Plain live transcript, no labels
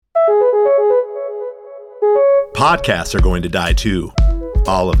Podcasts are going to die too.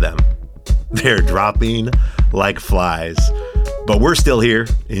 All of them. They're dropping like flies. But we're still here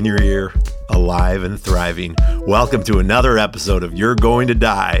in your ear, alive and thriving. Welcome to another episode of You're Going to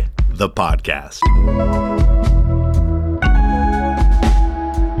Die, the podcast.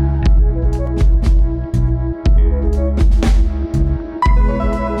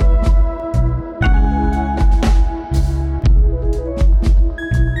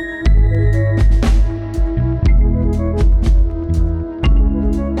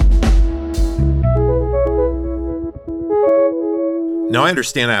 Now, I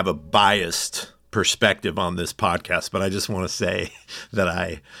understand I have a biased perspective on this podcast, but I just want to say that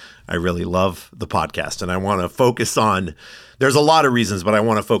I really love the podcast, and I want to focus on, there's a lot of reasons, but I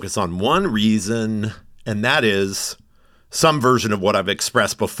want to focus on one reason, and that is some version of what I've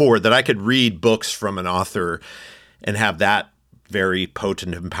expressed before, that I could read books from an author and have that very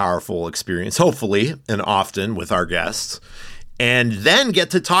potent and powerful experience, hopefully, and often with our guests, and then get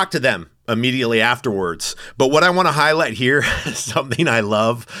to talk to them immediately afterwards. But what I want to highlight here is something I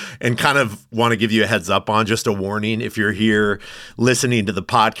love and kind of want to give you a heads up on, just a warning. If you're here listening to the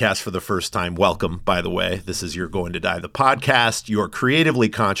podcast for the first time, welcome, by the way. This is You're Going to Die, the podcast, your creatively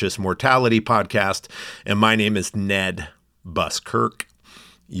conscious mortality podcast. And my name is Ned Buskirk,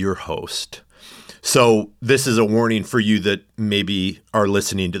 your host. So this is a warning for you that maybe are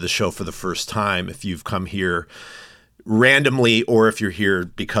listening to the show for the first time. If you've come here randomly, or if you're here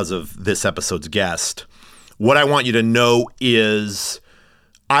because of this episode's guest, what I want you to know is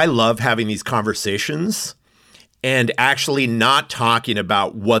I love having these conversations and actually not talking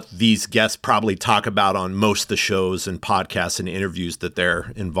about what these guests probably talk about on most of the shows and podcasts and interviews that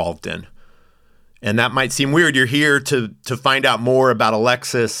they're involved in. And that might seem weird. You're here to find out more about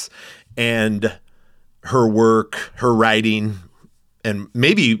Alexis and her work, her writing, and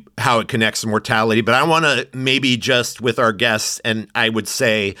maybe how it connects to mortality. But I want to maybe just with our guests, and I would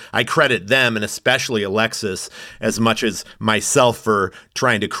say I credit them, and especially Alexis, as much as myself for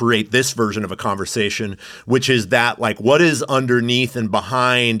trying to create this version of a conversation, which is that, like, what is underneath and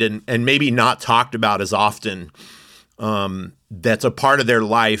behind and maybe not talked about as often, that's a part of their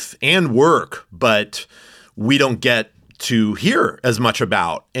life and work, but we don't get to hear as much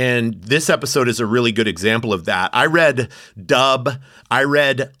about. And this episode is a really good example of that. I read Dub, I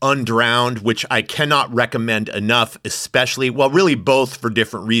read Undrowned, which I cannot recommend enough, especially, well, really both for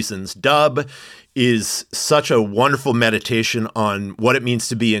different reasons. Dub is such a wonderful meditation on what it means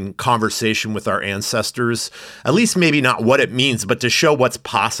to be in conversation with our ancestors, at least maybe not what it means, but to show what's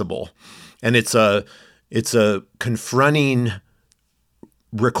possible. And it's a confronting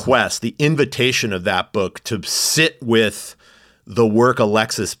request, the invitation of that book to sit with the work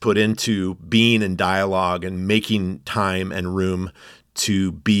Alexis put into being in dialogue and making time and room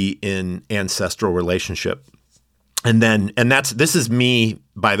to be in ancestral relationship. And this is me,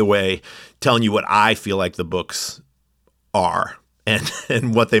 by the way, telling you what I feel like the books are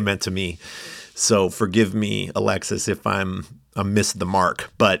and what they meant to me. So forgive me, Alexis, if I missed the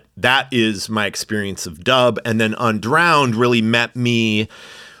mark, but that is my experience of Dub. And then Undrowned really met me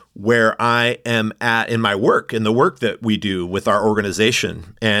where I am at in my work, in the work that we do with our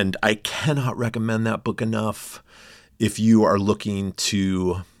organization. And I cannot recommend that book enough if you are looking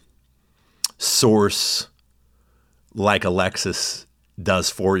to source, like Alexis does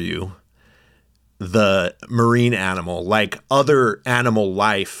for you, the marine animal, like other animal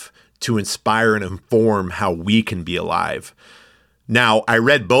life, to inspire and inform how we can be alive. Now, I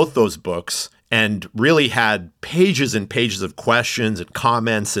read both those books and really had pages and pages of questions and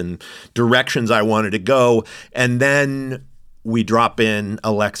comments and directions I wanted to go. And then we drop in,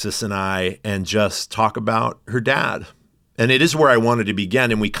 Alexis and I, and just talk about her dad. And it is where I wanted to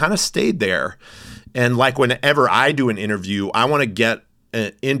begin. And we kind of stayed there. And like whenever I do an interview, I want to get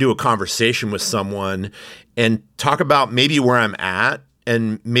into a conversation with someone and talk about maybe where I'm at,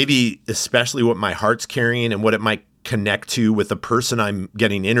 and maybe especially what my heart's carrying and what it might connect to with the person I'm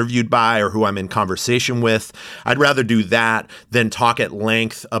getting interviewed by or who I'm in conversation with. I'd rather do that than talk at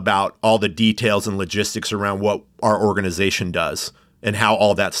length about all the details and logistics around what our organization does and how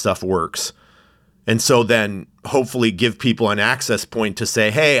all that stuff works. And so then hopefully give people an access point to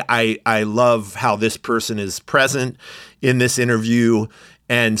say, hey, I love how this person is present in this interview.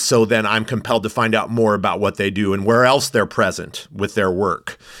 And so then I'm compelled to find out more about what they do and where else they're present with their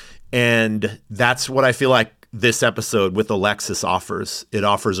work. And that's what I feel like this episode with Alexis offers. It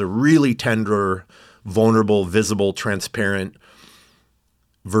offers a really tender, vulnerable, visible, transparent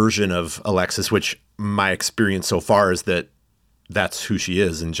version of Alexis, which my experience so far is that that's who she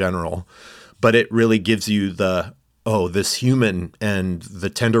is in general. But it really gives you the this human and the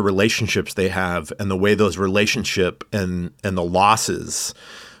tender relationships they have, and the way those relationship and the losses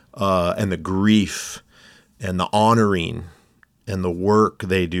and the grief and the honoring and the work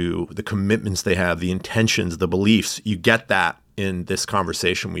they do, the commitments they have, the intentions, the beliefs, you get that in this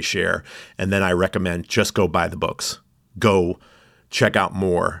conversation we share. And then I recommend just go buy the books. Go check out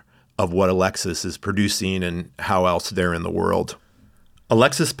more of what Alexis is producing and how else they're in the world.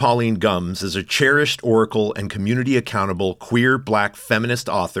 Alexis Pauline Gumbs is a cherished oracle and community accountable queer Black feminist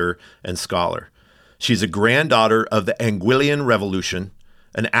author and scholar. She's a granddaughter of the Anguillian Revolution,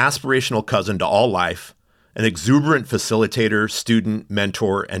 an aspirational cousin to all life, an exuberant facilitator, student,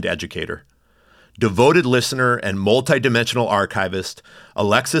 mentor, and educator. Devoted listener and multidimensional archivist,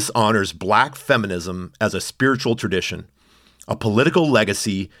 Alexis honors Black feminism as a spiritual tradition, a political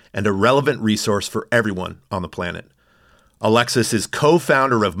legacy, and a relevant resource for everyone on the planet. Alexis is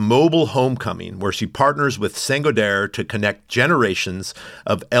co-founder of Mobile Homecoming, where she partners with Sangodaire to connect generations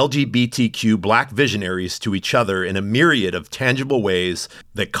of LGBTQ Black visionaries to each other in a myriad of tangible ways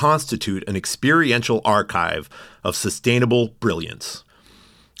that constitute an experiential archive of sustainable brilliance.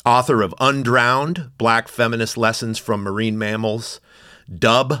 Author of Undrowned, Black Feminist Lessons from Marine Mammals,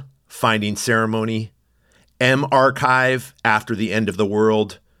 Dub, Finding Ceremony, M-Archive, After the End of the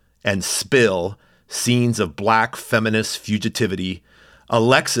World, and Spill, Scenes of Black Feminist Fugitivity,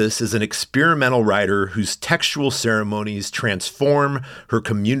 Alexis is an experimental writer whose textual ceremonies transform her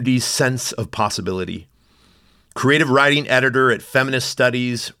community's sense of possibility. Creative writing editor at Feminist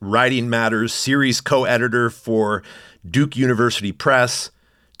Studies, Writing Matters series co-editor for Duke University Press,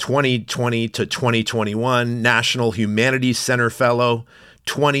 2020 to 2021 National Humanities Center Fellow,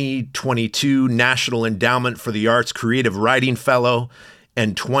 2022 National Endowment for the Arts Creative Writing Fellow,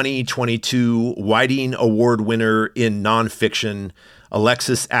 and 2022 Whiting Award winner in nonfiction,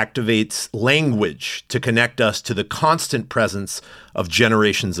 Alexis activates language to connect us to the constant presence of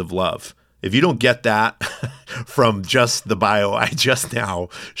generations of love. If you don't get that from just the bio I just now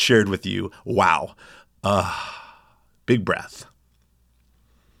shared with you, wow. Big breath.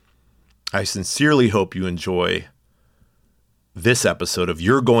 I sincerely hope you enjoy this episode of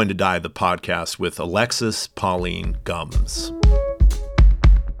You're Going to Die, the podcast with Alexis Pauline Gumbs.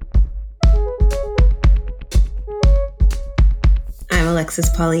 I'm Alexis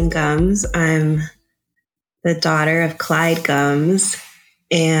Pauline Gumbs. I'm the daughter of Clyde Gumbs,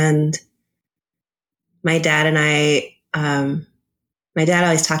 and my dad and I, my dad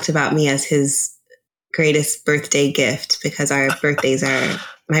always talked about me as his greatest birthday gift because my birthday's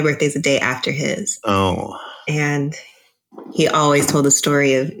a day after his. Oh. And he always told the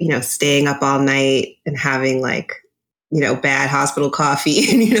story of, staying up all night and having bad hospital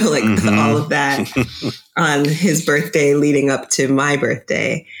coffee and, all of that on his birthday leading up to my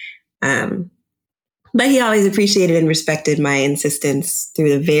birthday. But he always appreciated and respected my insistence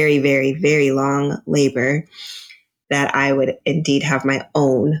through the very, very, very long labor that I would indeed have my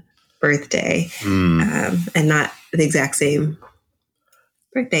own birthday and not the exact same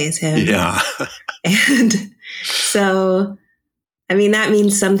birthday as him. Yeah. And so, that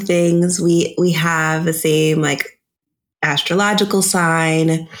means some things. We have the same astrological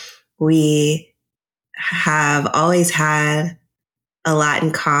sign. We have always had a lot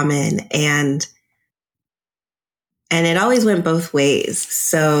in common, and it always went both ways.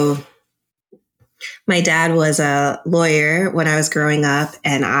 So my dad was a lawyer when I was growing up,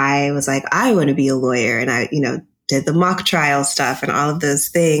 and I was like, I want to be a lawyer. And I, did the mock trial stuff and all of those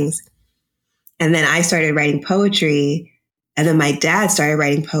things. And then I started writing poetry. And then my dad started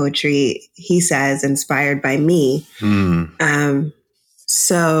writing poetry, he says, inspired by me.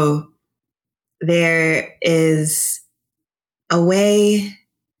 So there is a way,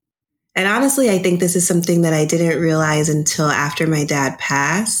 and honestly, I think this is something that I didn't realize until after my dad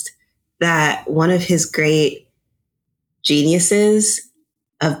passed, that one of his great geniuses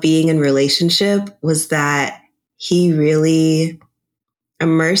of being in relationship was that he really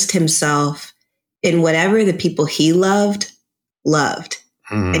immersed himself in whatever the people he loved.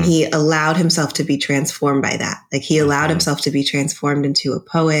 And he allowed himself to be transformed by that. He allowed himself to be transformed into a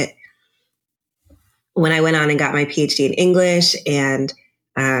poet. When I went on and got my PhD in English and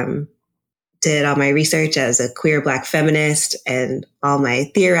did all my research as a queer Black feminist and all my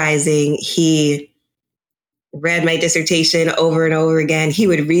theorizing, he read my dissertation over and over again. He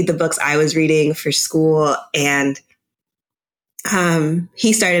would read the books I was reading for school, and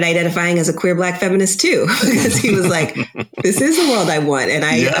he started identifying as a queer Black feminist too, because he was like, this is the world I want. And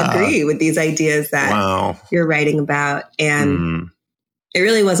I agree with these ideas that you're writing about. And it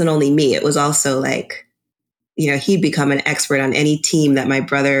really wasn't only me. It was also he'd become an expert on any team that my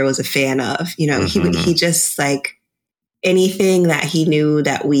brother was a fan of. He just anything that he knew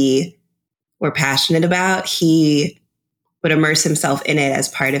that we were passionate about, he would immerse himself in it as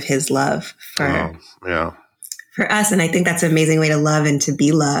part of his love for us. And I think that's an amazing way to love and to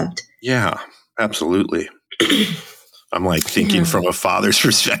be loved. Yeah, absolutely. I'm like thinking from a father's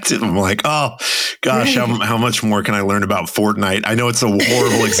perspective. I'm like, oh gosh, how much more can I learn about Fortnite? I know it's a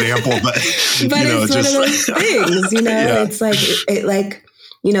horrible example, but it's one of those things, it's like,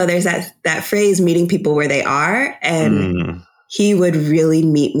 there's that phrase, meeting people where they are. And he would really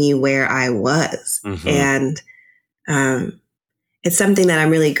meet me where I was. And it's something that I'm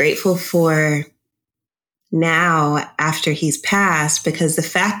really grateful for now after he's passed, because the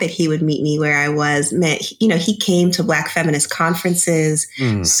fact that he would meet me where I was meant, he came to Black feminist conferences.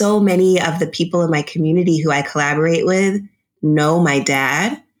 So many of the people in my community who I collaborate with know my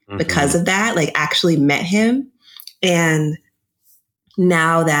dad because of that, like actually met him. And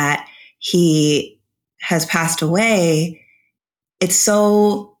now that he has passed away, it's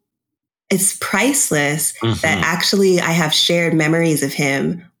priceless that actually I have shared memories of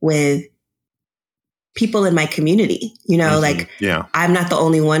him with people in my community, I'm not the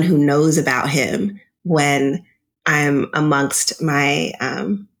only one who knows about him when I'm amongst my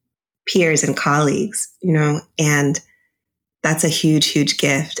peers and colleagues, and that's a huge, huge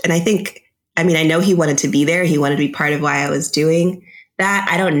gift. And I know he wanted to be there. He wanted to be part of why I was doing that.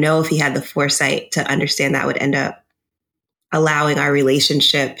 I don't know if he had the foresight to understand that would end up allowing our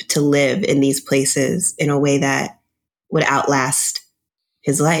relationship to live in these places in a way that would outlast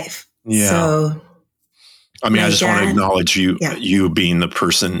his life. Yeah. So, I just want to acknowledge you being the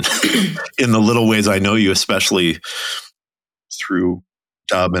person in the little ways I know you, especially through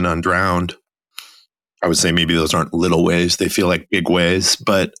Dub and Undrowned. I would say maybe those aren't little ways. They feel like big ways,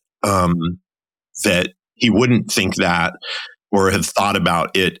 but that he wouldn't think that or have thought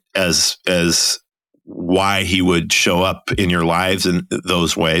about it as why he would show up in your lives in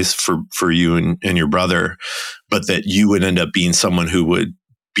those ways for you and your brother, but that you would end up being someone who would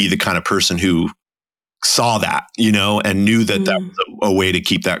be the kind of person who saw that, and knew that that was a way to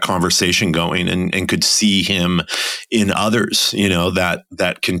keep that conversation going and could see him in others,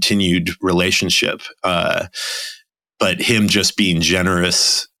 that continued relationship. But him just being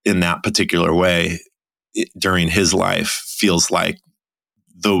generous in that particular way during his life feels like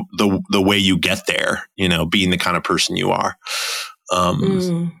the way you get there, being the kind of person you are.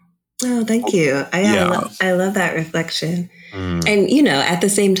 Oh, thank you. I love that reflection. And, at the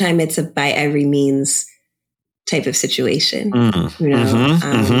same time, it's a by every means type of situation.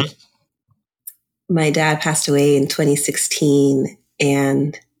 My dad passed away in 2016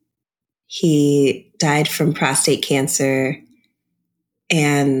 and he died from prostate cancer.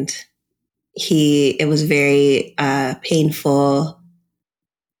 And it was very painful.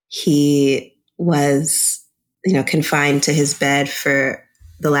 He was, confined to his bed for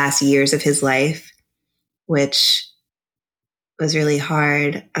the last years of his life, which was really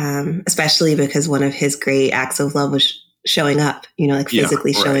hard, especially because one of his great acts of love was showing up,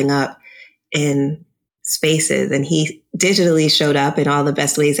 physically showing up in spaces. And he digitally showed up in all the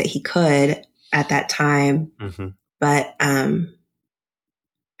best ways that he could at that time. But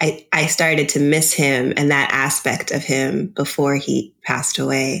I started to miss him and that aspect of him before he passed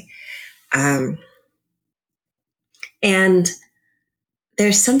away. And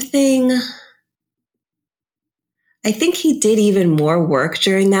there's something, I think he did even more work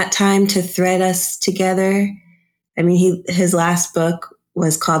during that time to thread us together. His last book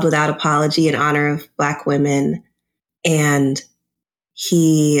was called Without Apology in honor of Black women. And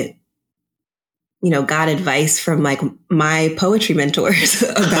he, got advice from like my poetry mentors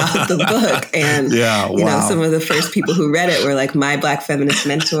about the book. And, some of the first people who read it were like my Black feminist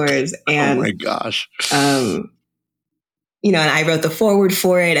mentors. And, oh my gosh. And I wrote the foreword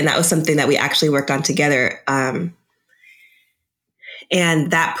for it. And that was something that we actually worked on together. And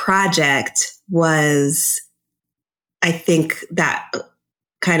that project was, I think, that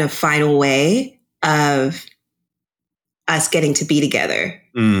kind of final way of us getting to be together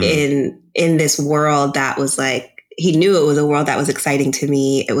in this world that was like, he knew it was a world that was exciting to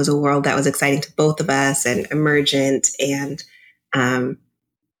me. It was a world that was exciting to both of us and emergent. And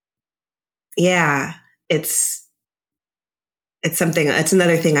it's something, it's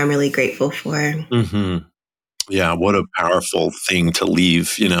another thing I'm really grateful for. Yeah, what a powerful thing to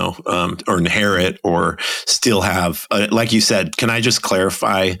leave, or inherit or still have. Like you said, can I just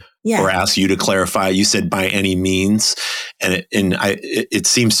clarify or ask you to clarify? You said by any means. And it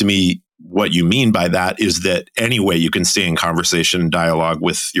seems to me what you mean by that is that any way you can stay in conversation and dialogue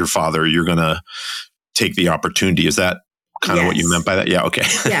with your father, you're going to take the opportunity. Is that kind of what you meant by that? Yeah. Okay.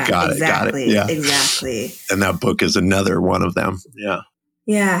 Yeah, Got exactly. it. Yeah. Exactly. And that book is another one of them. Yeah.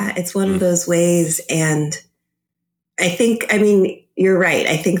 Yeah. It's one of those ways. And I mean, you're right.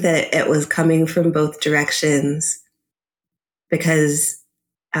 I think that it was coming from both directions because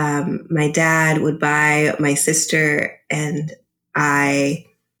my dad would buy my sister and I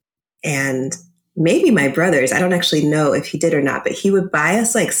and maybe my brothers. I don't actually know if he did or not, but he would buy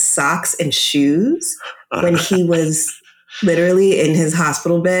us like socks and shoes when he was literally in his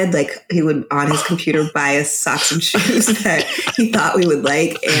hospital bed. Like he would on his computer buy us socks and shoes that he thought we would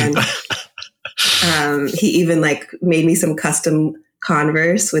like. And he even like made me some custom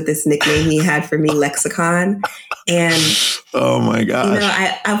Converse with this nickname he had for me, Lexicon. And oh my gosh. You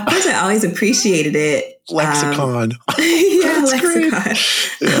know, of course I always appreciated it. Lexicon. Yeah, Lexicon.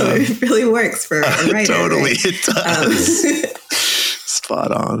 Yeah. It really works for a writer. Totally, right? it does.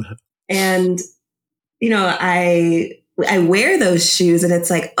 Spot on. And, you know, I wear those shoes and it's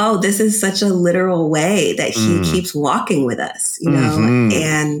like, oh, this is such a literal way that he keeps walking with us, you know?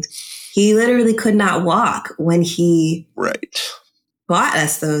 And he literally could not walk when he bought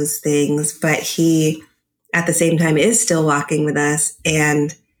us those things, but he, at the same time, is still walking with us.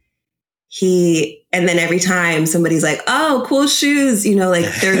 And then every time somebody's like, oh, cool shoes, you know,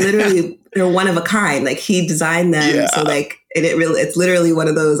 like they're literally, they're one of a kind. Like he designed them. Yeah. So like, it's literally one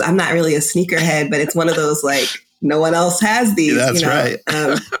of those, I'm not really a sneakerhead, but it's one of those, like, no one else has these. That's you know? right.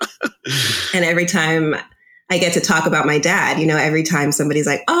 And every time I get to talk about my dad, you know, every time somebody's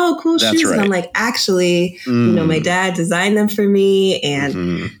like, oh, cool shoes. Right. And I'm like, actually, you know, my dad designed them for me.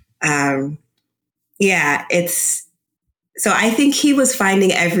 And yeah, so I think he was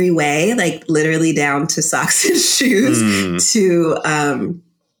finding every way, like literally down to socks and shoes to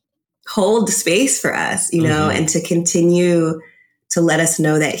hold space for us, you know, and to continue to let us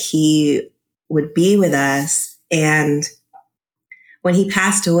know that he would be with us. And when he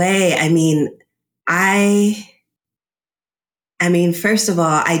passed away, I mean, first of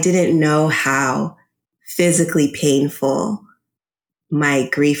all, I didn't know how physically painful my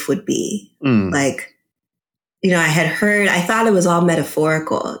grief would be. Like, you know, I thought it was all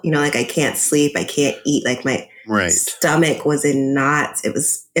metaphorical, you know, like I can't sleep, I can't eat, like my stomach was in knots. It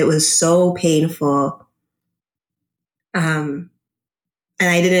was so painful. And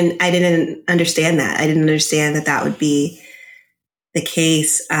I didn't understand that. I didn't understand that would be the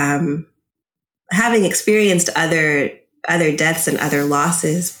case. Having experienced other deaths and other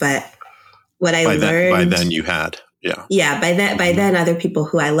losses, but what I learned by then you had, by then other people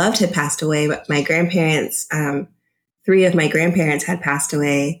who I loved had passed away. But my grandparents, 3 of my grandparents had passed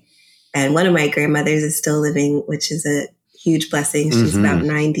away, and one of my grandmothers is still living, which is a huge blessing. She's about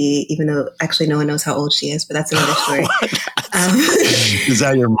 90, even though actually no one knows how old she is, but that's another story. Is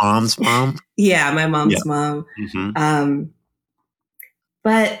that your mom's mom? Yeah, my mom's mom.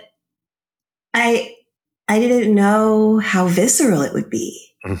 But I didn't know how visceral it would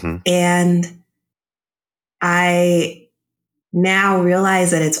be. And I now realize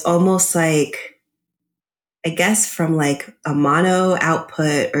that it's almost like, I guess from like a mono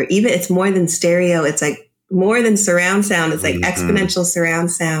output, or even it's more than stereo. It's like more than surround sound. It's like exponential surround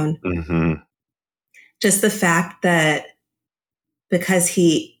sound. Just the fact that because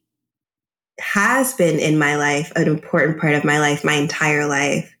he has been in my life, an important part of my life, my entire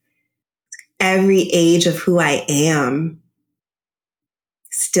life, every age of who I am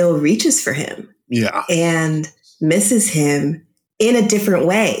still reaches for him. Yeah. And misses him in a different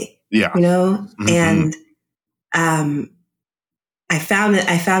way. Yeah. You know? And I found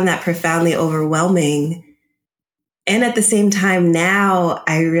that profoundly overwhelming. And at the same time, now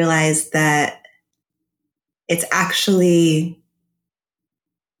I realize that it's actually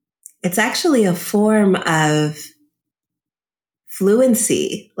a form of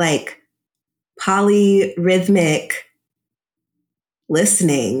fluency, like polyrhythmic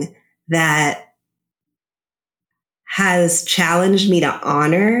listening that has challenged me to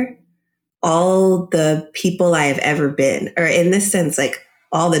honor all the people I have ever been, or in this sense, like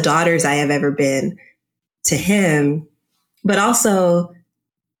all the daughters I have ever been to him. But also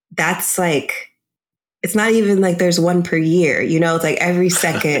that's like, it's not even like there's one per year, you know, it's like every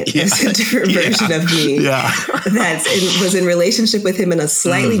second there's a different version of me that was in relationship with him in a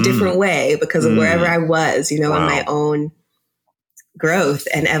slightly different way because of wherever I was, you know, in my own growth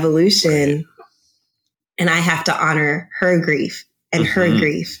and evolution. And I have to honor her grief and her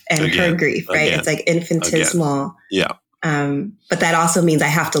grief and her grief, right? It's like infinitesimal. Yeah. But that also means I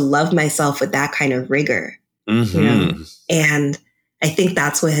have to love myself with that kind of rigor, you know? And I think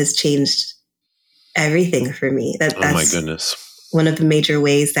that's what has changed everything for me. That's my goodness. One of the major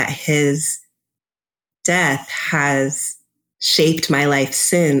ways that his death has shaped my life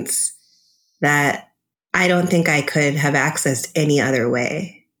since that I don't think I could have accessed any other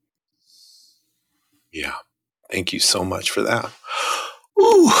way. Yeah. Thank you so much for that.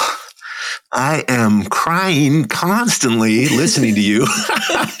 Ooh, I am crying constantly listening to you.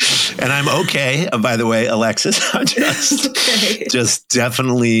 And I'm okay, by the way, Alexis. I'm just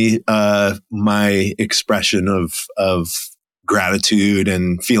definitely my expression of gratitude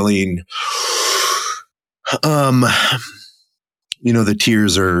and feeling, the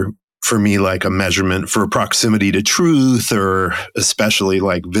tears are for me like a measurement for proximity to truth, or especially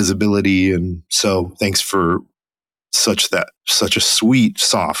like visibility. And so thanks for such a sweet,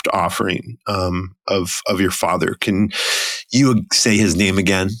 soft offering of your father. Can you say his name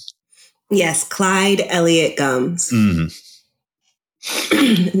again? Yes, Clyde Elliott Gumbs.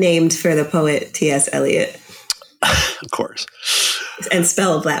 Named for the poet T.S. Eliot. Of course. And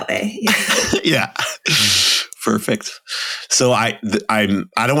spelled that way. Yeah. Perfect. So I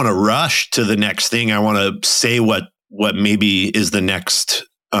don't want to rush to the next thing. I want to say what maybe is the next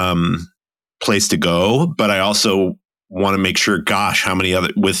place to go, but I also want to make sure, gosh, how many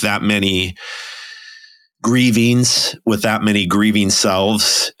with that many grievings, with that many grieving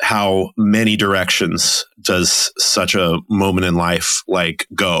selves, how many directions does such a moment in life like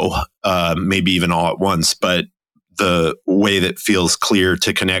go? Maybe even all at once, but the way that feels clear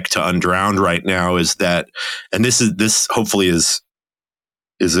to connect to Undrowned right now is that, and this hopefully is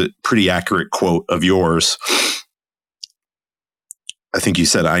a pretty accurate quote of yours. I think you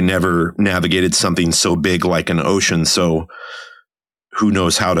said, I never navigated something so big like an ocean. So who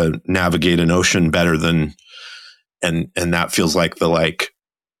knows how to navigate an ocean better than, and that feels like the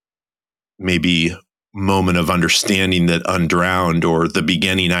maybe moment of understanding that Undrowned, or the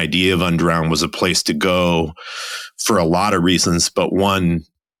beginning idea of Undrowned, was a place to go for a lot of reasons, but one,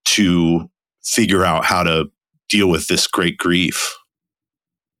 to figure out how to deal with this great grief.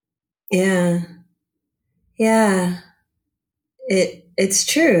 Yeah. Yeah. It's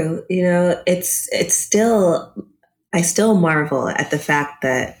true. It's still, I still marvel at the fact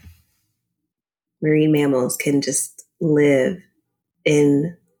that marine mammals can just live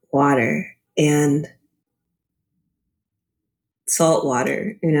in water and salt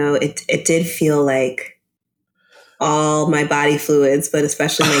water. It did feel like all my body fluids, but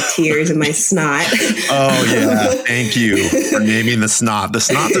especially my tears and my snot. Oh yeah. Thank you for naming the snot. The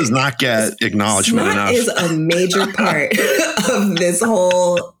snot does not get acknowledgement enough. Snot is a major part of this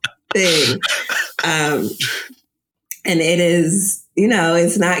whole thing. And it is,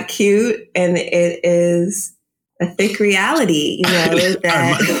 it's not cute, and it is a thick reality, that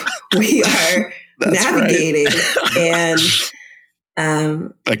we are navigating. Right.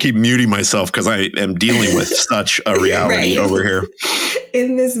 And I keep muting myself because I am dealing with such a reality over here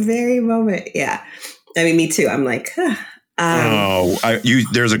in this very moment. Yeah, I mean, me too. I'm like,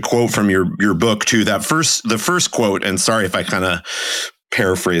 there's a quote from your book too. The first quote, and sorry if I kind of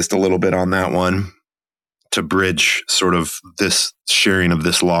paraphrased a little bit on that one to bridge sort of this sharing of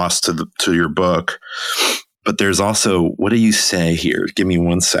this loss to your book. But there's also, what do you say here? Give me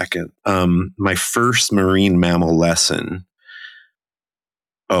 1 second. My first marine mammal lesson.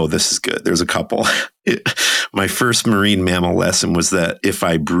 Oh, this is good. There's a couple. My first marine mammal lesson was that if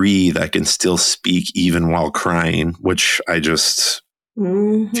I breathe, I can still speak even while crying, which I just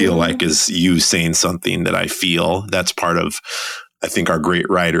feel like is you saying something that I feel. That's part of, I think, our great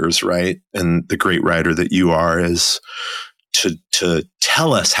writers, right? And the great writer that you are is to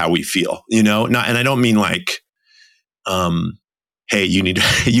tell us how we feel, not, and I don't mean like, hey, you need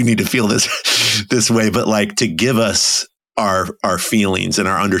to feel this way, but like to give us our feelings and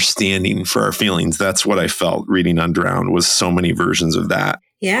our understanding for our feelings. That's what I felt reading Undrowned, was so many versions of that.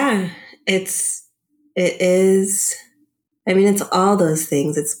 Yeah, it is. I mean, it's all those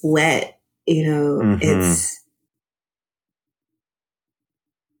things. It's wet, it's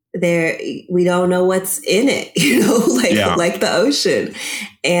there. We don't know what's in it, like the ocean.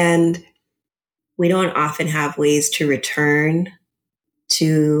 And we don't often have ways to return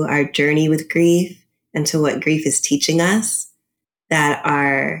to our journey with grief and to what grief is teaching us that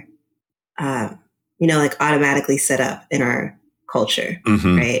are, like automatically set up in our culture,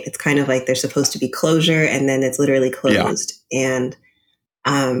 right? It's kind of like there's supposed to be closure, and then it's literally closed. Yeah.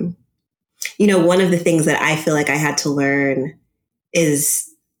 And, one of the things that I feel like I had to learn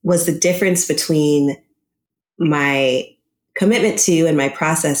was the difference between my commitment to and my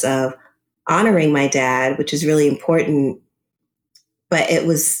process of honoring my dad, which is really important, but it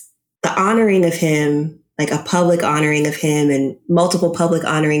was the honoring of him, like a public honoring of him and multiple public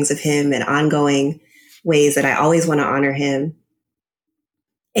honorings of him and ongoing ways that I always want to honor him,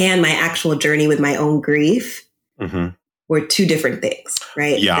 and my actual journey with my own grief were two different things,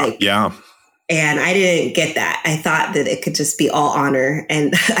 right? Yeah. Yeah. And I didn't get that. I thought that it could just be all honor,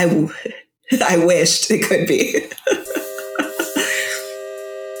 and I wished it could be.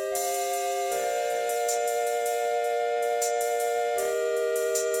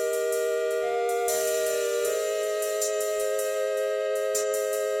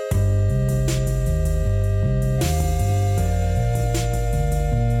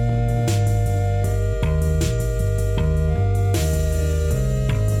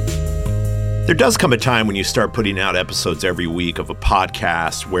 There does come a time when you start putting out episodes every week of a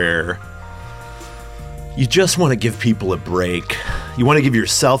podcast where you just want to give people a break. You want to give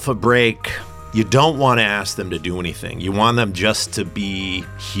yourself a break. You don't want to ask them to do anything. You want them just to be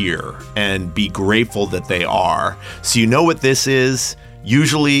here and be grateful that they are. So you know what this is?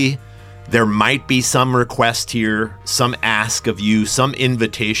 Usually there might be some request here, some ask of you, some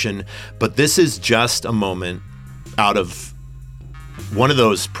invitation, but this is just a moment out of one of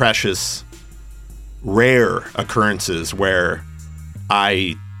those precious, rare occurrences where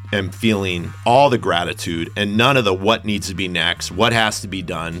I am feeling all the gratitude and none of the what needs to be next, what has to be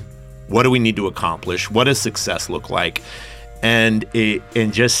done, what do we need to accomplish, what does success look like, and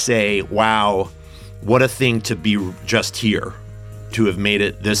just say, wow, what a thing to be just here, to have made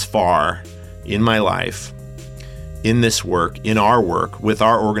it this far in my life, in this work, in our work, with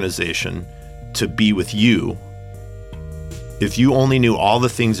our organization, to be with you. If you only knew all the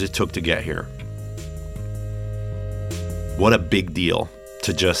things it took to get here. What a big deal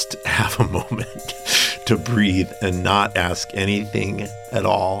to just have a moment to breathe and not ask anything at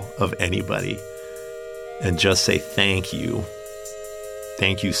all of anybody and just say thank you.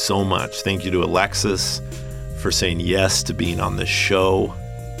 Thank you so much. Thank you to Alexis for saying yes to being on this show.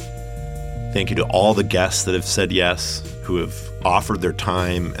 Thank you to all the guests that have said yes, who have offered their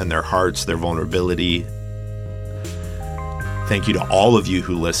time and their hearts, their vulnerability. Thank you to all of you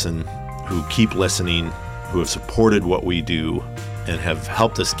who listen, who keep listening, who have supported what we do and have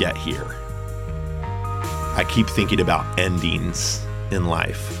helped us get here. I keep thinking about endings in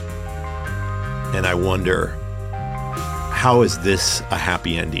life. And I wonder, how is this a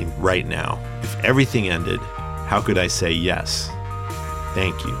happy ending right now? If everything ended, how could I say yes?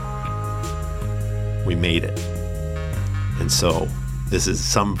 Thank you. We made it. And so this is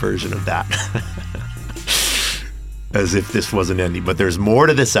some version of that. As if this wasn't ending. But there's more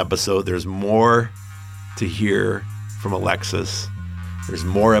to this episode. There's more to hear from Alexis. There's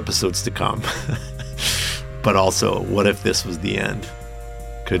more episodes to come. But also, what if this was the end?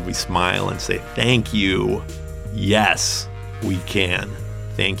 Could we smile and say, thank you? Yes, we can.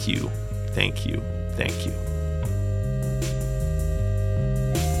 Thank you. Thank you. Thank you.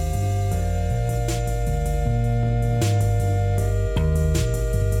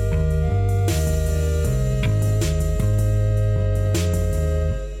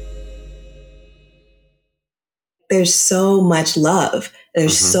 There's so much love.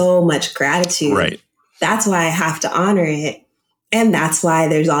 There's so much gratitude. Right. That's why I have to honor it. And that's why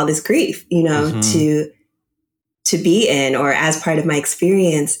there's all this grief, you know, to be in or as part of my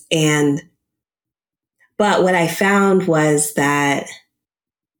experience. But what I found was that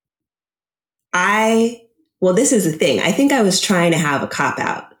this is the thing. I think I was trying to have a cop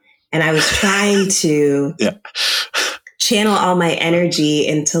out and I was trying to channel all my energy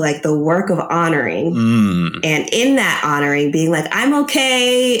into like the work of honoring. And in that honoring, being like, I'm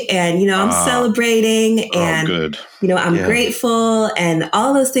okay. And, you know, I'm celebrating and, you know, I'm grateful. And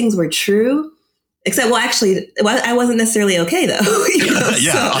all those things were true. Except, I wasn't necessarily okay though. You know?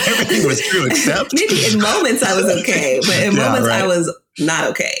 So, everything was true except. Maybe in moments I was okay, but in moments I was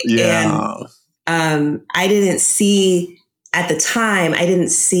not okay. Yeah. And I didn't see, at the time,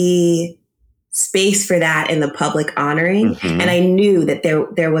 space for that in the public honoring. And I knew that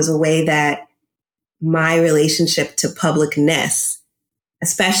there was a way that my relationship to publicness,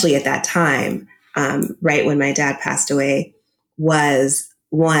 especially at that time, right when my dad passed away, was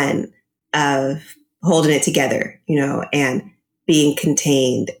one of holding it together, you know, and being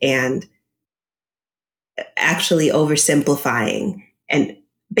contained and actually oversimplifying and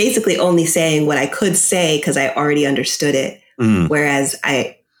basically only saying what I could say because I already understood it. Whereas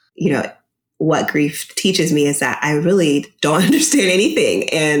what grief teaches me is that I really don't understand anything.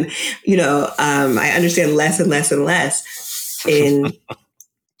 And, you know, I understand less and less and less in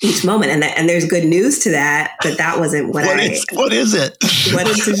each moment. And there's good news to that, but that wasn't what What is it? What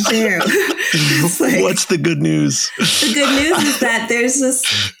is to share? What's the good news? The good news is that there's just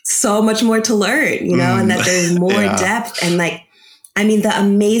so much more to learn, you know, and that there's more depth. And like, I mean,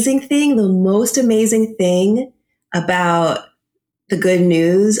 the most amazing thing about the good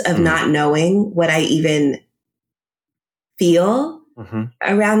news of not knowing what I even feel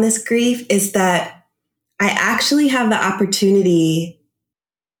around this grief is that I actually have the opportunity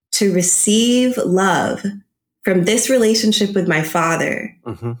to receive love from this relationship with my father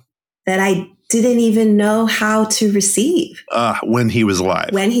that I didn't even know how to receive. When he was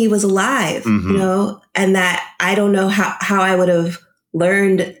alive. You know, and that I don't know how I would have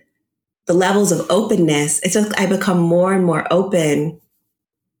learned the levels of openness. It's just I become more and more open.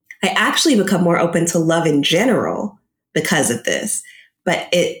 I actually become more open to love in general because of this. But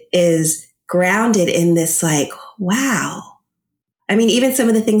it is grounded in this like, wow. I mean, even some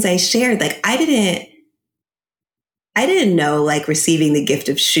of the things I shared, like I didn't know like receiving the gift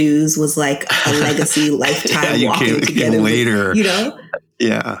of shoes was like a legacy lifetime walking together later. You know?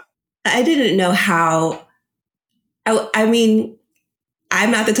 Yeah. I didn't know how. I mean, I'm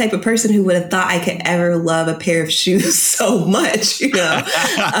not the type of person who would have thought I could ever love a pair of shoes so much, you know,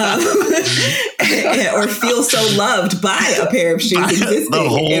 or feel so loved by a pair of shoes existing the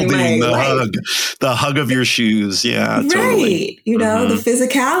holding, in my hug, the hug of your shoes. Yeah, right. Totally. You know, the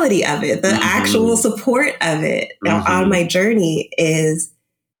physicality of it, the actual support of it on my journey is,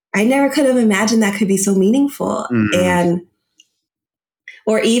 I never could have imagined that could be so meaningful. And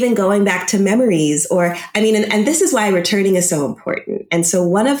or even going back to memories, or, I mean, and this is why returning is so important. And so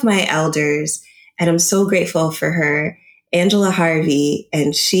one of my elders, and I'm so grateful for her, Angela Harvey,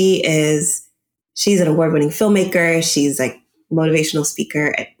 and she's an award-winning filmmaker. She's like motivational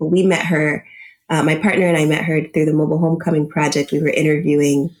speaker. We met her, my partner and I met her through the Mobile Homecoming Project. We were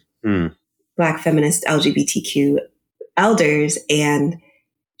interviewing Black feminist LGBTQ elders, and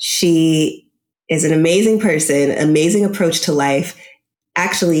she is an amazing person, amazing approach to life.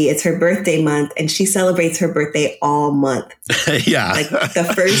 Actually, it's her birthday month, and she celebrates her birthday all month. Yeah. Like the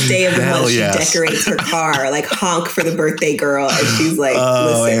first day of the month, she decorates her car, like honk for the birthday girl. And she's like,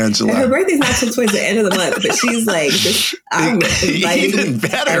 listen, Angela. And her birthday's not till towards the end of the month, but she's like, I'm inviting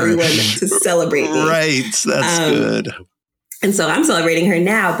everyone to celebrate me. Right. That's good. And so I'm celebrating her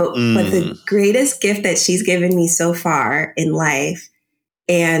now, but the greatest gift that she's given me so far in life,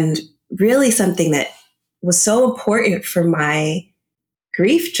 and really something that was so important for my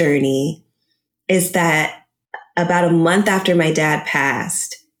grief journey, is that about a month after my dad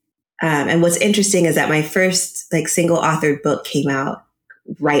passed, and what's interesting is that my first like single authored book came out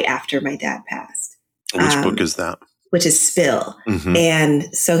right after my dad passed. Which book is that? Which is Spill.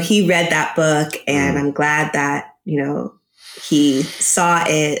 And so he read that book, and I'm glad that, you know, he saw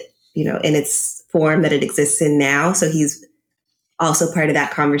it, you know, in its form that it exists in now. So he's also part of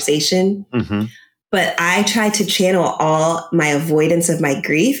that conversation. But I tried to channel all my avoidance of my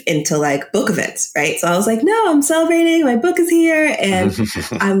grief into like book events, right? So I was like, no, I'm celebrating. My book is here, and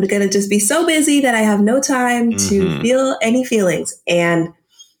I'm going to just be so busy that I have no time to feel any feelings. And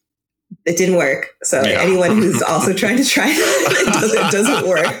it didn't work. So anyone who's also trying to try it doesn't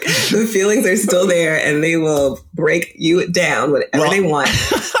work. The feelings are still there, and they will break you down whatever they want.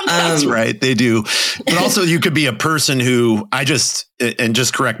 That's right. They do. But also you could be a person who and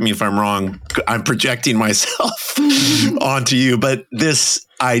just correct me if I'm wrong, I'm projecting myself onto you, but this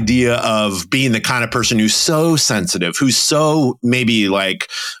idea of being the kind of person who's so sensitive, who's so maybe like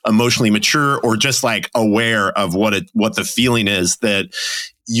emotionally mature, or just like aware of what the feeling is, that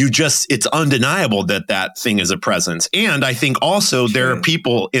it's undeniable that thing is a presence. And I think also there are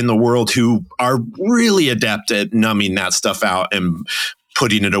people in the world who are really adept at numbing that stuff out and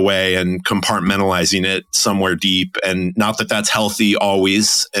putting it away and compartmentalizing it somewhere deep. And not that that's healthy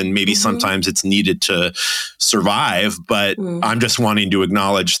always. And maybe sometimes it's needed to survive, but I'm just wanting to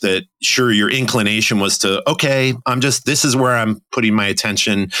acknowledge that, sure, your inclination was to, okay, this is where I'm putting my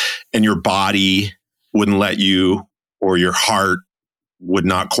attention, and your body wouldn't let you, or your heart would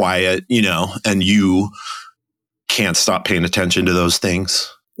not quiet, you know, and you can't stop paying attention to those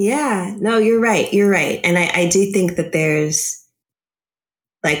things. Yeah, no, you're right. You're right. And I do think that there's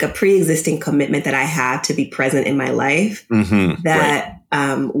like a pre-existing commitment that I have to be present in my life that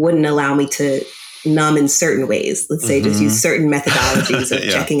wouldn't allow me to numb in certain ways. Let's say just use certain methodologies of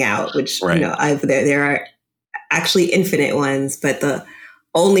checking out, which, you know, there are actually infinite ones, but the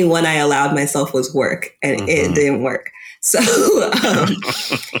only one I allowed myself was work, and it didn't work. So,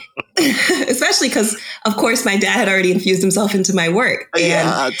 especially because, of course, my dad had already infused himself into my work.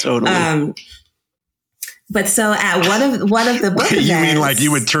 And, totally. But so at one of the book events, you mean like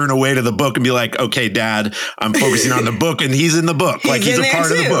you would turn away to the book and be like, okay, Dad, I'm focusing on the book, and he's in the book. Like he's a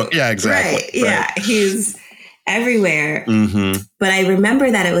part of the book. Yeah, exactly. Right. Yeah. He's everywhere. But I remember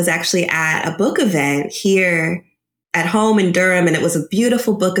that it was actually at a book event here at home in Durham, and it was a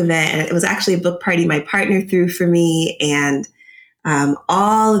beautiful book event, and it was actually a book party my partner threw for me, and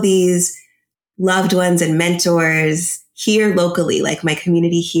all of these loved ones and mentors here locally, like my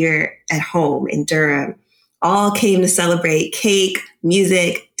community here at home in Durham, all came to celebrate cake,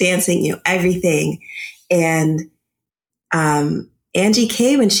 music, dancing, everything. And Angie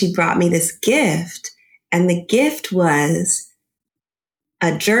came and she brought me this gift. And the gift was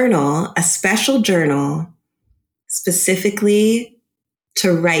a journal, a special journal, specifically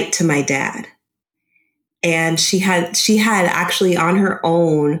to write to my dad. And she had actually on her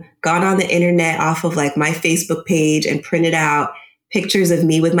own gone on the internet off of like my Facebook page and printed out pictures of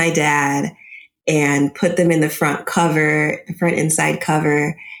me with my dad and put them in the front inside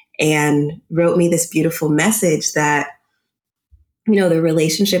cover, and wrote me this beautiful message that, the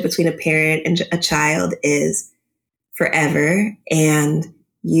relationship between a parent and a child is forever, and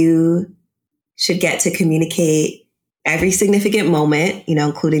you should get to communicate every significant moment,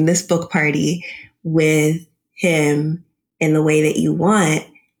 including this book party, with him in the way that you want.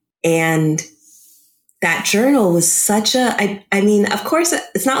 And that journal was such I mean, of course,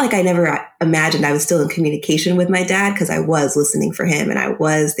 it's not like I never imagined I was still in communication with my dad, because I was listening for him and I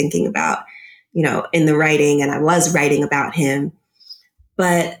was thinking about, in the writing, and I was writing about him.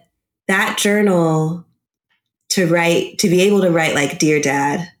 But that journal, to be able to write like, "Dear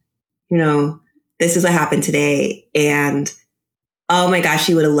Dad, this is what happened today. And oh my gosh,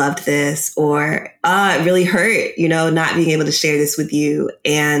 you would have loved this," or, "it really hurt, not being able to share this with you."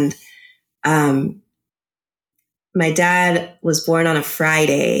 And my dad was born on a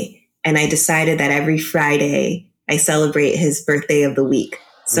Friday, and I decided that every Friday I celebrate his birthday of the week.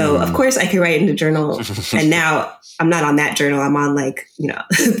 So of course I can write in the journal, and now I'm not on that journal. I'm on like,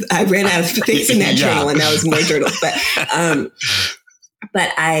 I ran out of space in that journal, and that was more journals. But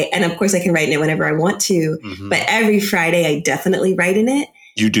and of course I can write in it whenever I want to, but every Friday I definitely write in it.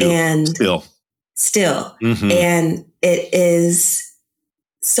 You do. And still. And it is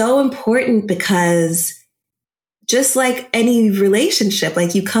so important, because just like any relationship,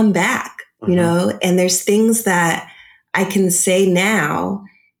 like you come back, and there's things that I can say now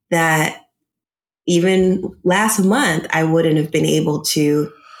that even last month I wouldn't have been able to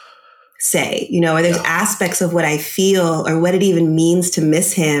say, or there's aspects of what I feel, or what it even means to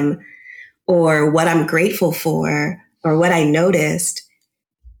miss him, or what I'm grateful for, or what I noticed,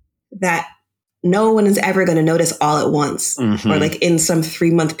 that no one is ever going to notice all at once, or like in some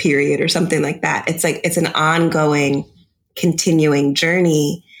 3-month period or something like that. It's like, it's an ongoing, continuing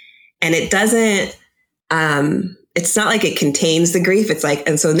journey. And it doesn't, it's not like it contains the grief. It's like,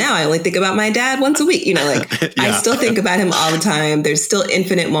 and so now I only think about my dad once a week, I still think about him all the time. There's still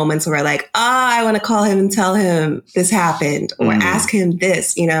infinite moments where I want to call him and tell him this happened, or ask him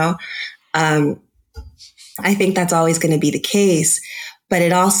this, I think that's always going to be the case. But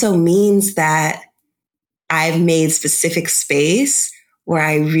it also means that I've made specific space where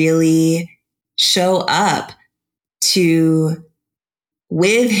I really show up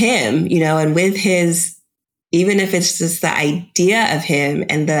with him, and with his, even if it's just the idea of him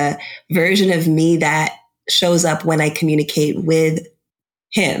and the version of me that shows up when I communicate with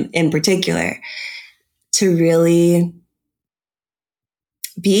him in particular, to really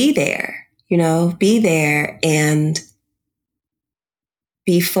be there, and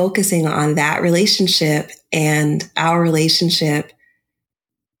be focusing on that relationship and our relationship,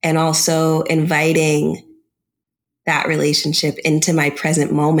 and also inviting that relationship into my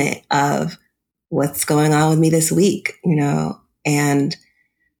present moment of what's going on with me this week, and,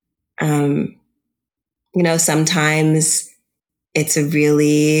 sometimes it's a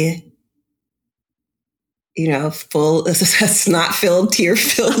really, full, snot-filled,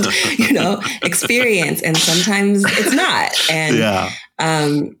 tear-filled, experience. And sometimes it's not.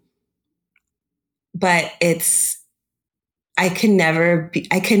 And, but I'm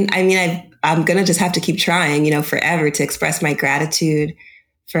going to just have to keep trying, forever, to express my gratitude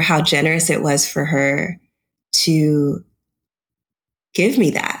for how generous it was for her to give me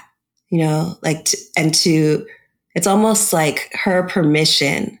that, it's almost like her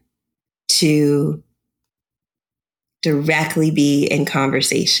permission to directly be in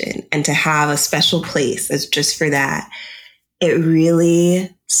conversation and to have a special place that's just for that. It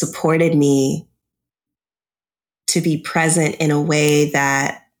really supported me to be present in a way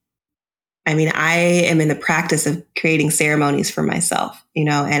that, I am in the practice of creating ceremonies for myself, and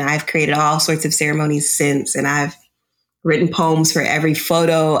I've created all sorts of ceremonies since, and I've written poems for every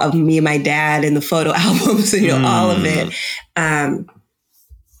photo of me and my dad in the photo albums, all of it.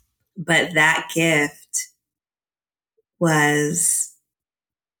 But that gift was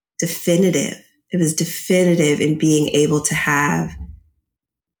definitive. It was definitive in being able to have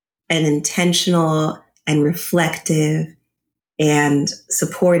an intentional and reflective and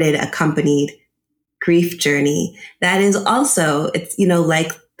supported, accompanied grief journey that is also, it's,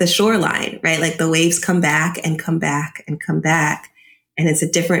 like the shoreline, right? Like the waves come back and come back and come back. And it's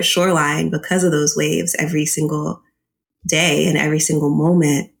a different shoreline because of those waves every single day and every single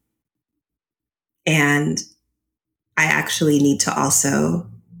moment. And I actually need to also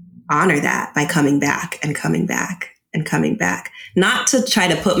honor that by coming back and coming back and coming back. Not to try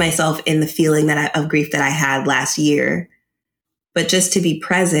to put myself in the feeling of grief that I had last year, but just to be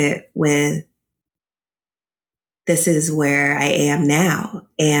present with, this is where I am now.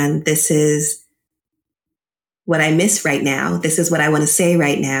 And this is what I miss right now. This is what I want to say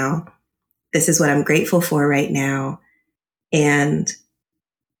right now. This is what I'm grateful for right now. And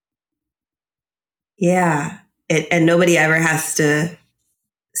yeah, and nobody ever has to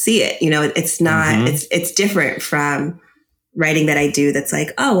see it. It's not, it's different from writing that I do. That's like,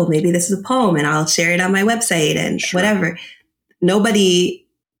 oh, well, maybe this is a poem and I'll share it on my website and whatever. Nobody,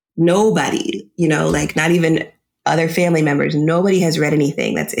 like not even other family members, nobody has read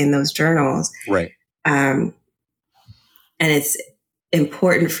anything that's in those journals. Right. And it's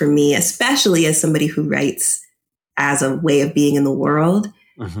important for me, especially as somebody who writes as a way of being in the world,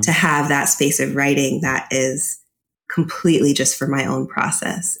 to have that space of writing that is completely just for my own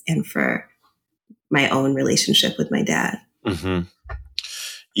process and for my own relationship with my dad.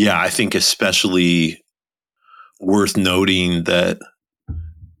 Yeah, I think especially worth noting that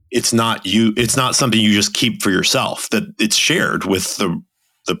it's not something you just keep for yourself, that it's shared with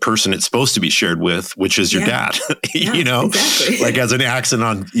the person it's supposed to be shared with, which is your dad. Exactly. Like as an accent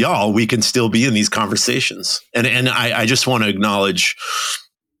on y'all, we can still be in these conversations. And I just want to acknowledge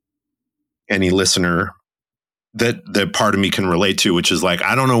any listener that part of me can relate to, which is like,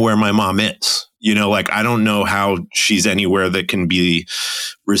 I don't know where my mom is, like, I don't know how she's anywhere that can be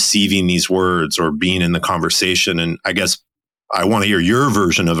receiving these words or being in the conversation. And I guess I want to hear your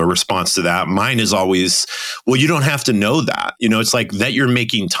version of a response to that. Mine is always, well, you don't have to know that. It's like that you're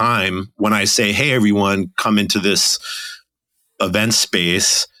making time when I say, hey, everyone, come into this event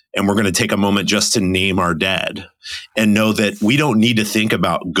space and we're going to take a moment just to name our dead, and know that we don't need to think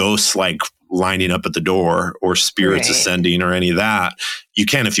about ghosts like lining up at the door or spirits ascending or any of that. You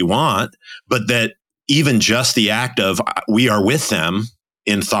can if you want, but that even just the act of we are with them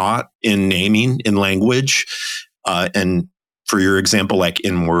in thought, in naming, in language, and for your example, like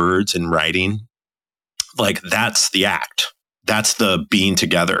in words and writing, like that's the act. That's the being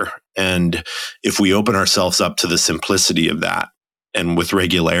together. And if we open ourselves up to the simplicity of that and with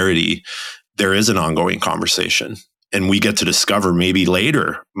regularity, there is an ongoing conversation. And we get to discover maybe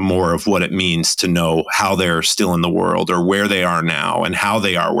later more of what it means to know how they're still in the world or where they are now and how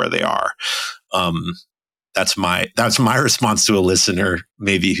they are where they are. That's my response to a listener,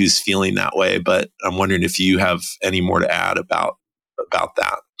 maybe who's feeling that way. But I'm wondering if you have any more to add about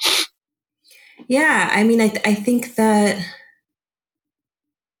that. Yeah, I mean, I think that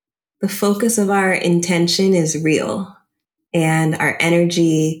the focus of our intention is real and our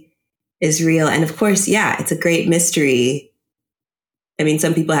energy is real. And of course, yeah, it's a great mystery. I mean,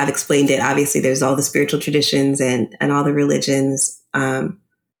 some people have explained it. Obviously, there's all the spiritual traditions and all the religions,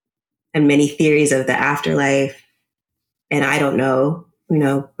 and many theories of the afterlife. And I don't know,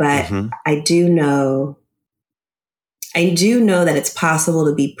 but I do know that it's possible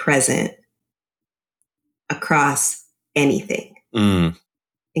to be present across anything,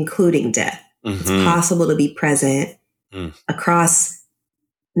 including death. It's possible to be present across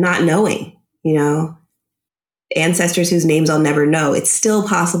not knowing, ancestors whose names I'll never know. It's still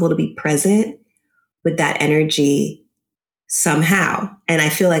possible to be present with that energy somehow. And I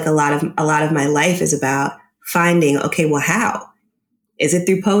feel like a lot of my life is about finding, okay, well, how? Is it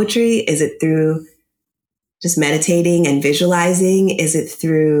through poetry? Is it through just meditating and visualizing? Is it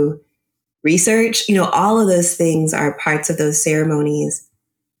through research? All of those things are parts of those ceremonies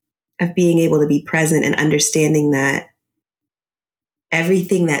of being able to be present and understanding that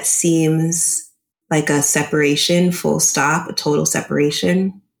everything that seems like a separation, full stop, a total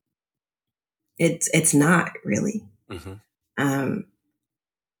separation, it's not really. And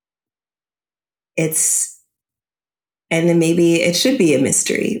then maybe it should be a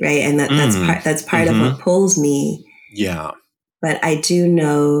mystery, right? And that's part of what pulls me. Yeah. But I do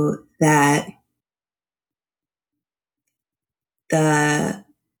know that the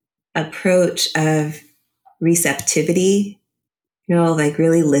approach of receptivity, like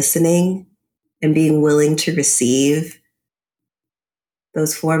really listening and being willing to receive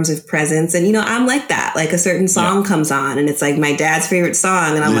those forms of presence. And, I'm like that. Like a certain song comes on and it's like my dad's favorite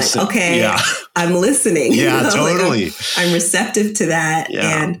song. And I'm like, okay, I'm listening. Yeah, totally. Like I'm receptive to that.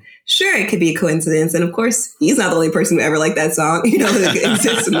 Yeah. And sure, it could be a coincidence. And of course, he's not the only person who ever liked that song, that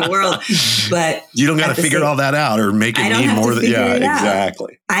exists in the world. But you don't got to figure all that out or make it mean more than,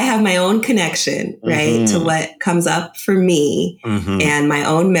 exactly. I have my own connection, right, to what comes up for me and my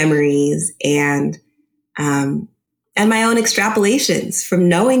own memories and my own extrapolations from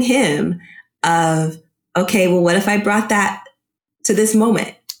knowing him of, okay, well, what if I brought that to this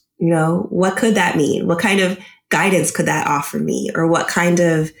moment? What could that mean? What kind of guidance could that offer me? Or what kind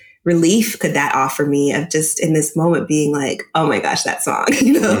of relief could that offer me of just in this moment being like, oh my gosh, that song,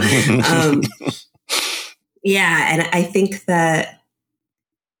 And I think that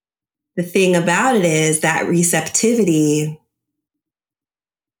the thing about it is that receptivity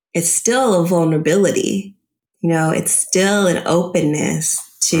is still a vulnerability. It's still an openness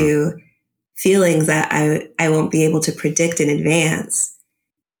to feelings that I won't be able to predict in advance.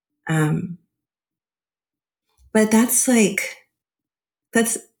 But that's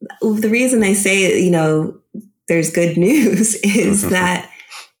the reason I say, there's good news is that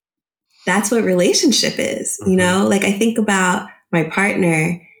that's what relationship is, like I think about my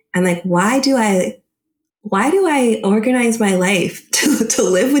partner and like, why do I organize my life to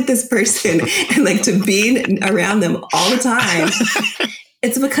live with this person and like to be around them all the time?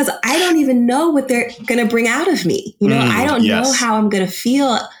 It's because I don't even know what they're going to bring out of me. I don't know how I'm going to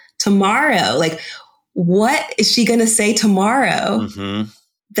feel tomorrow. Like, what is she going to say tomorrow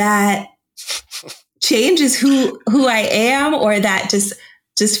that changes who I am or that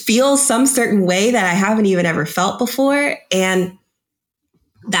just feels some certain way that I haven't even ever felt before? And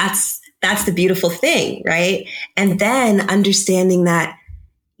that's the beautiful thing, right? And then understanding that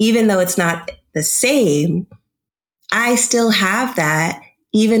even though it's not the same, I still have that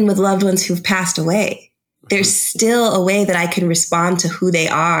even with loved ones who've passed away. There's still a way that I can respond to who they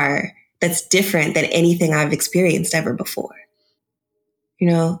are that's different than anything I've experienced ever before.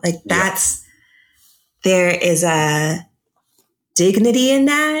 There is a dignity in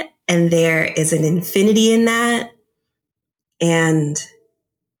that, and there is an infinity in that. And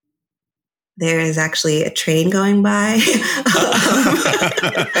there is actually a train going by. So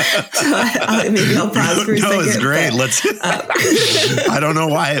maybe I'll pause for a second. No, it's great. I don't know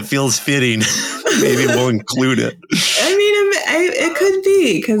why it feels fitting. Maybe we'll include it. I mean, it could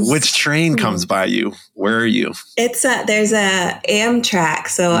be. Which train comes by you? Where are you? There's a Amtrak.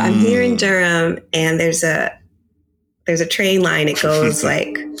 So I'm here in Durham, and there's a train line. It goes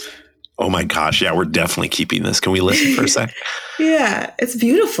like... Oh my gosh. Yeah, we're definitely keeping this. Can we listen for a sec? Yeah, it's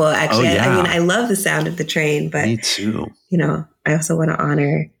beautiful, actually. Oh, yeah. I mean, I love the sound of the train, but me too. I also want to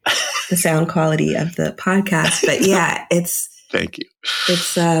honor the sound quality of the podcast. But yeah, thank you.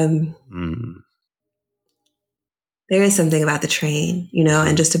 It's there is something about the train,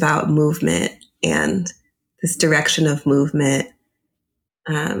 and just about movement and this direction of movement.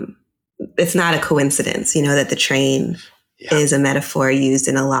 It's not a coincidence, that the train is a metaphor used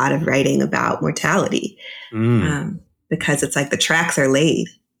in a lot of writing about mortality, because it's like the tracks are laid,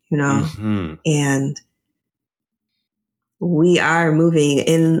 and we are moving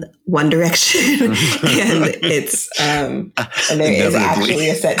in one direction, and it's and there is actually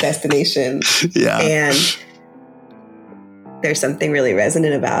a set destination, and there's something really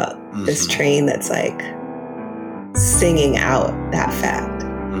resonant about this train that's like singing out that fact.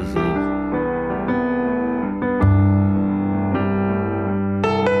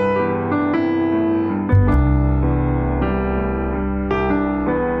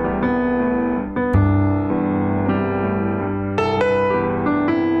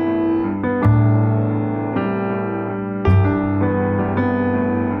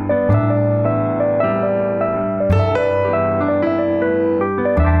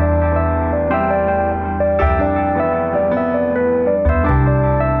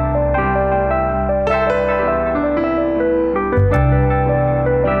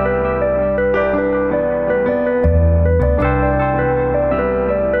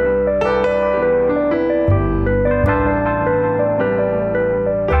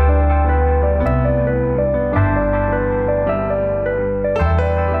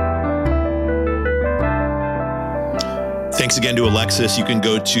 Thanks again to Alexis. You can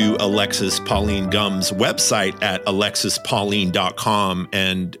go to Alexis Pauline Gumbs' website at alexispauline.com.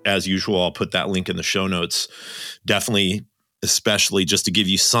 And as usual, I'll put that link in the show notes. Definitely, especially just to give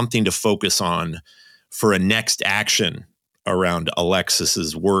you something to focus on for a next action around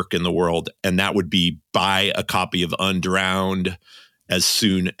Alexis's work in the world. And that would be buy a copy of Undrowned as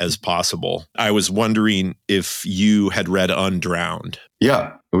soon as possible. I was wondering if you had read Undrowned.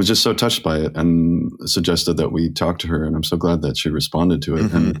 Yeah, I was just so touched by it and suggested that we talk to her. And I'm so glad that she responded to it.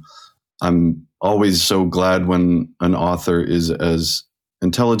 Mm-hmm. And I'm always so glad when an author is as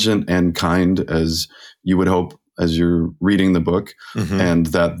intelligent and kind as you would hope as you're reading the book, mm-hmm. and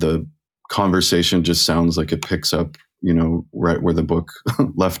that the conversation just sounds like it picks up, right where the book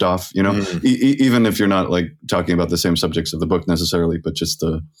left off, mm-hmm. Even if you're not like talking about the same subjects of the book necessarily, but just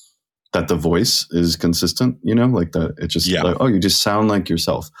that the voice is consistent, like that. It just like, oh, you just sound like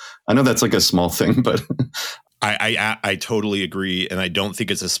yourself. I know that's like a small thing, but I totally agree. And I don't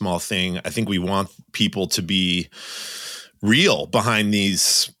think it's a small thing. I think we want people to be real behind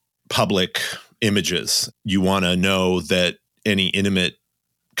these public images. You want to know that any intimate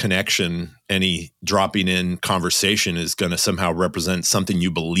connection, any dropping in conversation is going to somehow represent something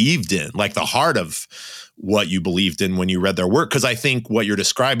you believed in, like the heart of what you believed in when you read their work. Because I think what you're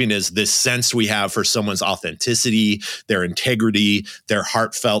describing is this sense we have for someone's authenticity, their integrity, their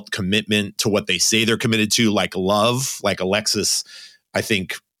heartfelt commitment to what they say they're committed to, like love, like Alexis. I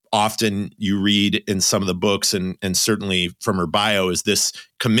think often you read in some of the books and certainly from her bio is this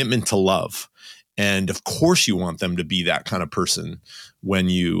commitment to love. And of course you want them to be that kind of person when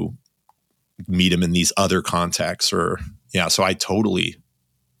you meet them in these other contexts so I totally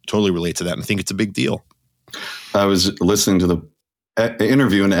relate to that and think it's a big deal. I was listening to the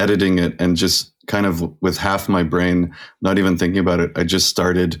interview and editing it and just kind of with half my brain, not even thinking about it, I just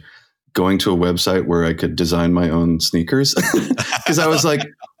started going to a website where I could design my own sneakers because I was like,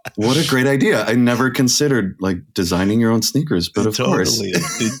 what a great idea. I never considered like designing your own sneakers, but of course.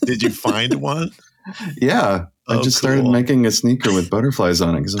 Did you find one? Yeah. I just started making a sneaker with butterflies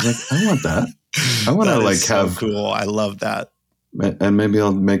on it because I was like, I want that. I want to like have cool. I love that. And maybe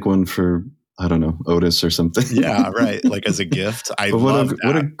I'll make one for, I don't know, Otis or something. Yeah, right. Like as a gift.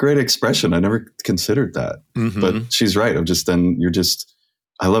 What a great expression. I never considered that. Mm-hmm. But she's right. I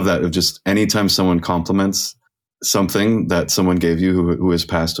love that. Of just anytime someone compliments something that someone gave you who has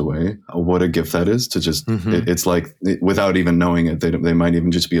passed away, what a gift that is to just, it's like without even knowing it, they might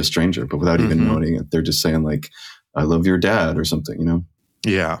even just be a stranger, but without even knowing it, they're just saying like, I love your dad or something,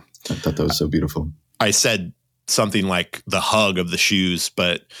 Yeah. I thought that was so beautiful. I said something like the hug of the shoes,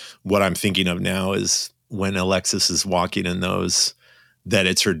 but what I'm thinking of now is when Alexis is walking in those, that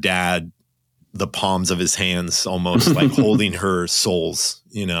it's her dad, the palms of his hands, almost like holding her soles,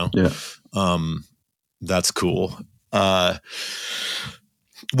 Yeah. That's cool. Well,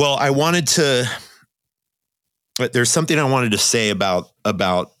 there's something I wanted to say about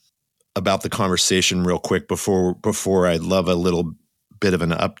the conversation real quick before I'd love a little bit of an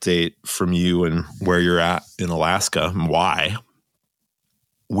update from you and where you're at in Alaska and why.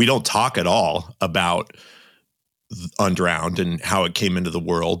 We don't talk at all about Undrowned and how it came into the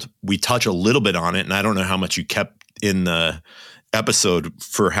world. We touch a little bit on it, and I don't know how much you kept in the episode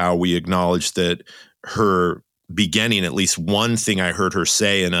for how we acknowledged that her beginning, at least one thing I heard her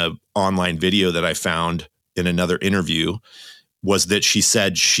say in an online video that I found in another interview, was that she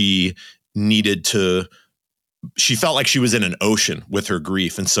said she felt like she was in an ocean with her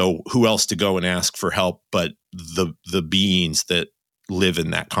grief. And so who else to go and ask for help but the beings that live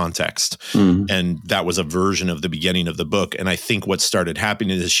in that context. Mm-hmm. And that was a version of the beginning of the book. And I think what started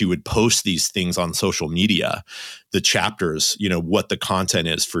happening is she would post these things on social media, the chapters, what the content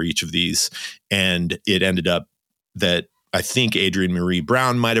is for each of these. And it ended up that I think Adrienne Maree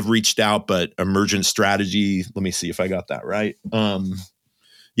Brown might have reached out, but Emergent Strategy, let me see if I got that right.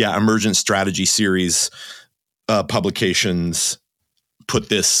 Emergent Strategy Series publications put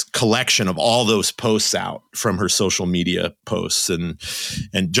this collection of all those posts out from her social media posts and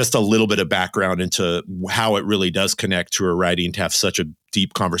just a little bit of background into how it really does connect to her writing to have such a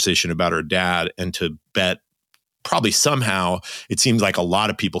deep conversation about her dad and to bet probably somehow it seems like a lot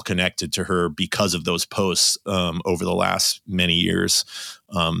of people connected to her because of those posts over the last many years.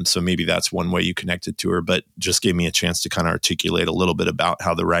 So maybe that's one way you connected to her, but just gave me a chance to kind of articulate a little bit about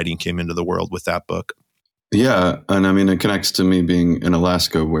how the writing came into the world with that book. Yeah. And I mean, it connects to me being in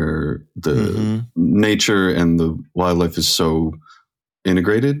Alaska where the nature and the wildlife is so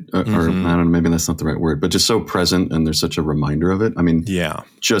integrated or I don't know, maybe that's not the right word, but just so present. And there's such a reminder of it. I mean,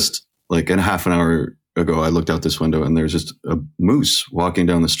 just like in half an hour ago, I looked out this window and there's just a moose walking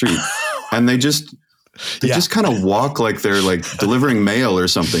down the street and they just kind of walk like they're like delivering mail or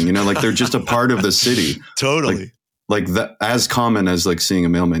something, like they're just a part of the city. Totally. Like that, as common as like seeing a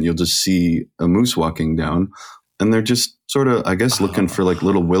mailman, you'll just see a moose walking down and they're just sort of, I guess, looking for like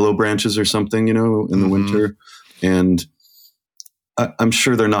little willow branches or something, in the winter. And I'm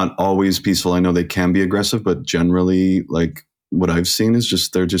sure they're not always peaceful. I know they can be aggressive, but generally like what I've seen is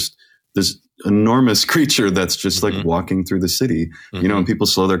just, they're just this enormous creature that's just like walking through the city, you know, and people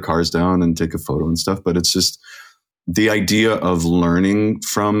slow their cars down and take a photo and stuff. But it's just the idea of learning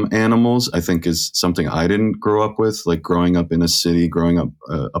from animals, I think, is something I didn't grow up with, like growing up in a city, growing up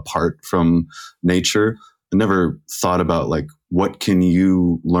apart from nature. I never thought about like, what can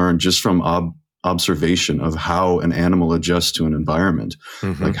you learn just from observation of how an animal adjusts to an environment,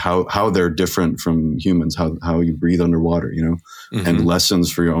 like how they're different from humans, how you breathe underwater, you know, and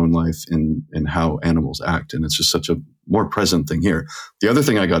lessons for your own life in how animals act. And it's just such a more present thing here. The other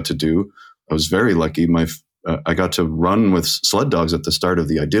thing I got to do, I was very lucky. I got to run with sled dogs at the start of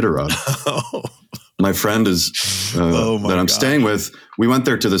the Iditarod. My friend is that I'm staying with. We went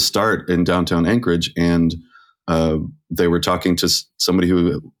there to the start in downtown Anchorage, and they were talking to somebody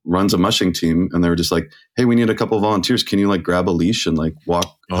who runs a mushing team, and they were just like, "Hey, we need a couple of volunteers. Can you like grab a leash and like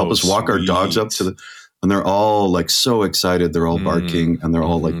help us walk our dogs up to the?" And they're all like so excited. They're all barking and they're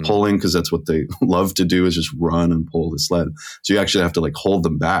all like pulling, because that's what they love to do, is just run and pull the sled. So you actually have to like hold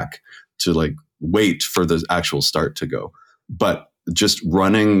them back to like wait for the actual start to go. But just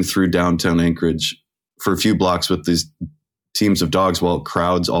running through downtown Anchorage for a few blocks with these teams of dogs while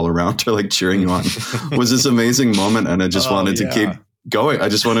crowds all around are like cheering you on was this amazing moment. And I just wanted to keep going. I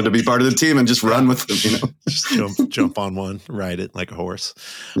just wanted to be part of the team and just run with them, you know, just jump on one, ride it like a horse.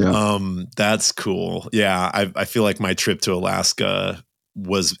 Yeah. That's cool. Yeah. I feel like my trip to Alaska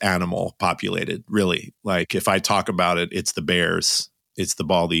was animal populated, really. Like if I talk about it, it's the bears, it's the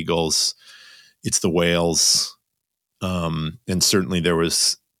bald eagles, it's the whales. And certainly there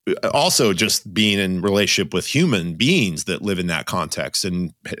was also just being in relationship with human beings that live in that context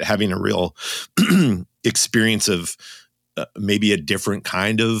and having a real experience of maybe a different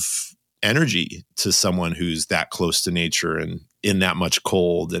kind of energy to someone who's that close to nature and in that much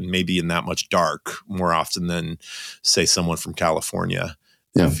cold and maybe in that much dark more often than, say, someone from California.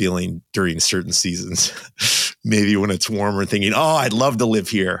 Feeling during certain seasons, maybe when it's warmer, thinking, "Oh, I'd love to live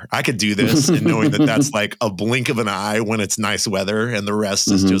here. I could do this," and knowing that that's like a blink of an eye when it's nice weather, and the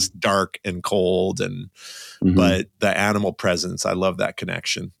rest is just dark and cold. And but the animal presence, I love that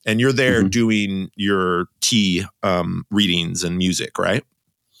connection. And you're there doing your tea readings and music, right?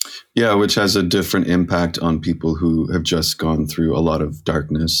 Yeah, which has a different impact on people who have just gone through a lot of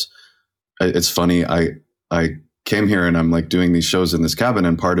darkness. It's funny. I came here and I'm like doing these shows in this cabin,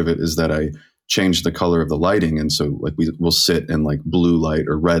 and part of it is that I changed the color of the lighting, and so like we'll sit in like blue light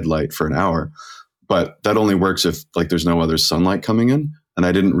or red light for an hour, but that only works if like there's no other sunlight coming in. And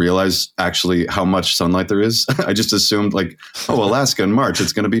I didn't realize actually how much sunlight there is. I just assumed like, oh, Alaska in March,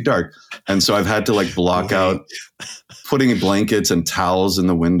 it's going to be dark. And so I've had to like block out, putting blankets and towels in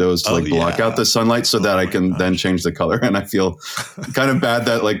the windows to block out the sunlight so that I can then change the color. And I feel kind of bad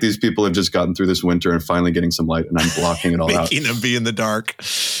that like these people have just gotten through this winter and finally getting some light, and I'm blocking it all out. Making them be in the dark.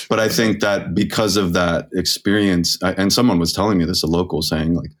 But I think that because of that experience, and someone was telling me this, a local,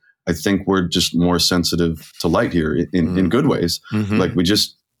 saying like, I think we're just more sensitive to light here in good ways. Like we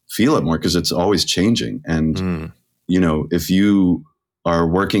just feel it more because it's always changing. And, you know, if you are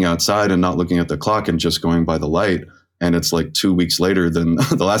working outside and not looking at the clock and just going by the light, and it's like 2 weeks later than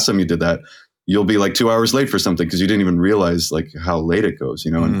the last time you did that, you'll be like 2 hours late for something because you didn't even realize like how late it goes,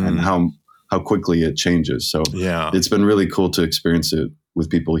 you know, and how quickly it changes. So it's been really cool to experience it with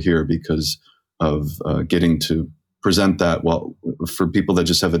people here because of getting to present that for people that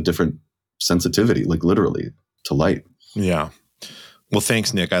just have a different sensitivity, like literally to light. Yeah. Well,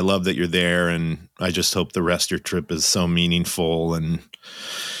 thanks, Nick. I love that you're there, and I just hope the rest of your trip is so meaningful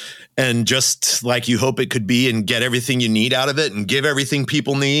and just like you hope it could be, and get everything you need out of it and give everything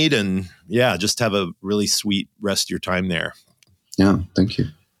people need. And just have a really sweet rest of your time there. Yeah. Thank you.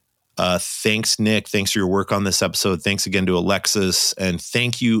 Thanks, Nick. Thanks for your work on this episode. Thanks again to Alexis, and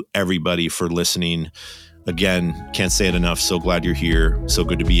thank you everybody for listening. Again, can't say it enough. So glad you're here. So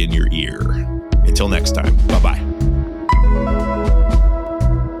good to be in your ear. Until next time. Bye-bye.